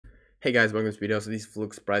Hey guys, welcome to this video. So this is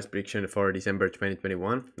Flux price prediction for December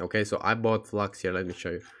 2021. Okay, so I bought Flux here. Let me show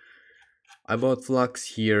you. I bought Flux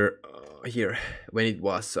here when it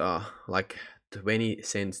was like 20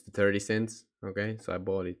 cents to 30 cents. Okay, so I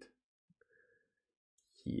bought it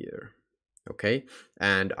here. Okay,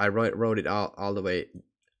 and I wrote it all the way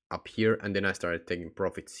up here, and then I started taking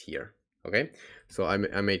profits here. Okay, so I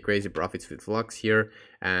made crazy profits with Flux here,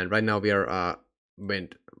 and right now we are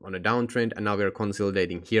went on a downtrend, and now we are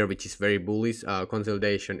consolidating here, which is very bullish.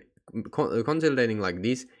 Consolidating like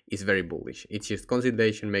this is very bullish. It's just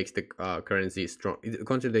consolidation makes the currency strong.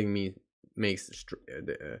 Consolidating makes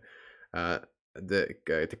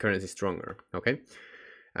the currency stronger. Okay,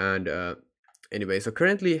 and anyway, so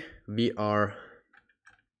currently we are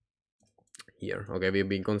here. Okay, we've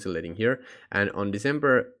been consolidating here, and on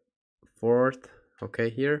December 4th, okay,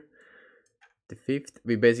 here the 5th,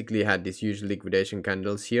 we basically had these huge liquidation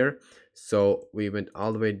candles here, so we went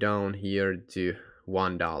all the way down here to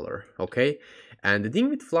 $1. Okay, and the thing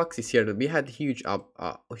with Flux is here that we had huge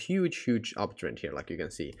huge uptrend here, like you can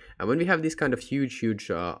see. And when we have this kind of huge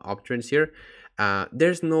uptrends here,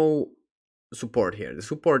 there's no support here. The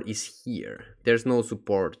support is here. There's no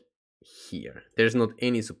support here. There's not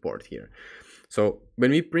any support here. So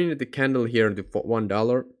when we printed the candle here to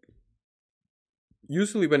 $1,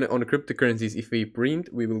 usually when on cryptocurrencies, if we print,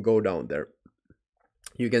 we will go down there.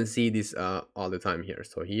 You can see this all the time here.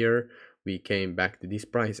 So here we came back to these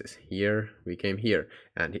prices. Here we came here,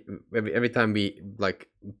 and every time we like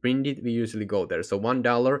print it, we usually go there. So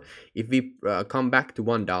 $1. If we come back to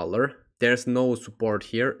 $1, there's no support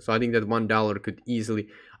here. So I think that $1 could easily.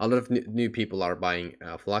 A lot of new people are buying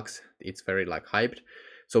Flux. It's very like hyped.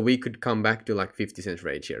 So we could come back to like 50 cents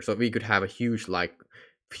range here. So we could have a huge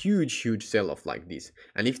huge sell-off like this.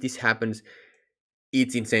 And if this happens,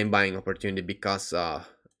 it's insane buying opportunity, because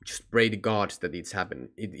just pray to gods that it's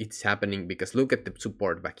happening, because look at the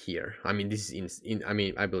support back here. I mean, this is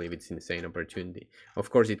I believe it's insane opportunity. Of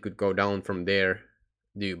course it could go down from there,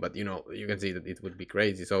 but you know, you can see that it would be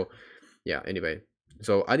crazy. So yeah, anyway,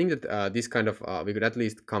 so I think that this kind of we could at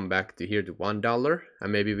least come back to here to $1,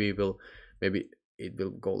 and maybe it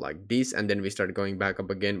will go like this, and then we start going back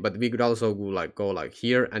up again. But we could also go like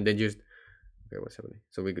here, and then just, okay, what's happening?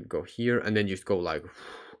 So we could go here and then just go like,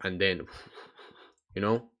 and then, you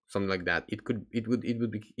know, something like that. It could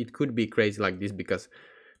be crazy like this, because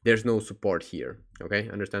there's no support here. Okay,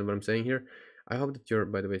 understand what I'm saying here? I hope that you're,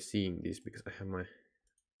 by the way, seeing this, because I have my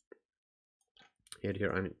head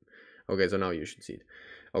here. I mean, okay, so now you should see it.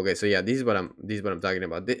 Okay, so yeah, this is what I'm talking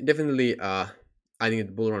about. Definitely I think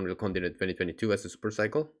the bull run will continue in 2022 as a super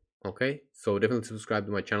cycle. Okay, so definitely subscribe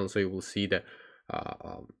to my channel so you will see the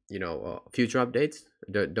future updates.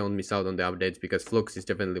 Don't miss out on the updates, because Flux is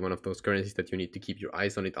definitely one of those currencies that you need to keep your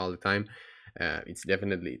eyes on it all the time. It's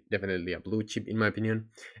definitely a blue chip in my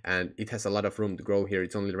opinion, and it has a lot of room to grow here.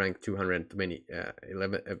 It's only ranked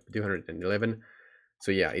 211.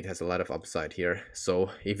 So yeah, it has a lot of upside here. So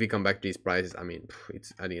if we come back to these prices, I mean,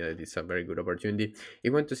 I think that it's a very good opportunity. If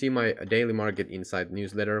you want to see my daily market insight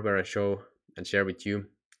newsletter, where I show and share with you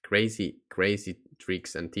crazy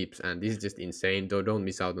tricks and tips, and this is just insane, though, don't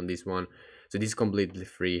miss out on this one. So this is completely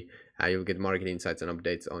free. You'll get market insights and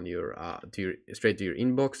updates on your straight to your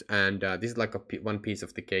inbox, and this is like one piece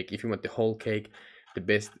of the cake. If you want the whole cake, the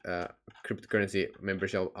best cryptocurrency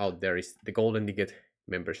membership out there is the golden ticket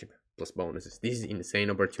membership plus bonuses. This is insane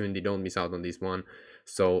opportunity. Don't miss out on this one.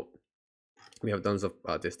 So we have tons of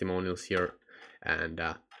testimonials here, and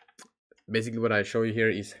basically what I show you here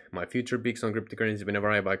is my future picks on cryptocurrencies. Whenever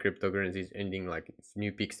I buy cryptocurrencies, ending like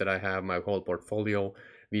new picks that I have, my whole portfolio,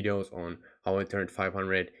 videos on how I turned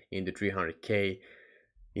 500 into 300k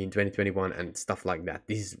in 2021 and stuff like that.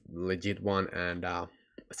 This is legit one, and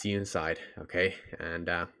see you inside. Okay, and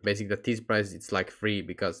basically at this price it's like free,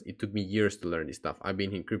 because it took me years to learn this stuff. I've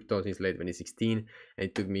been in crypto since late 2016, and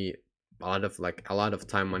it took me a lot of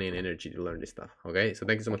time, money, and energy to learn this stuff. Okay, so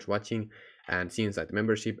thank you so much for watching, and see you inside the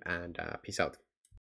membership, and peace out.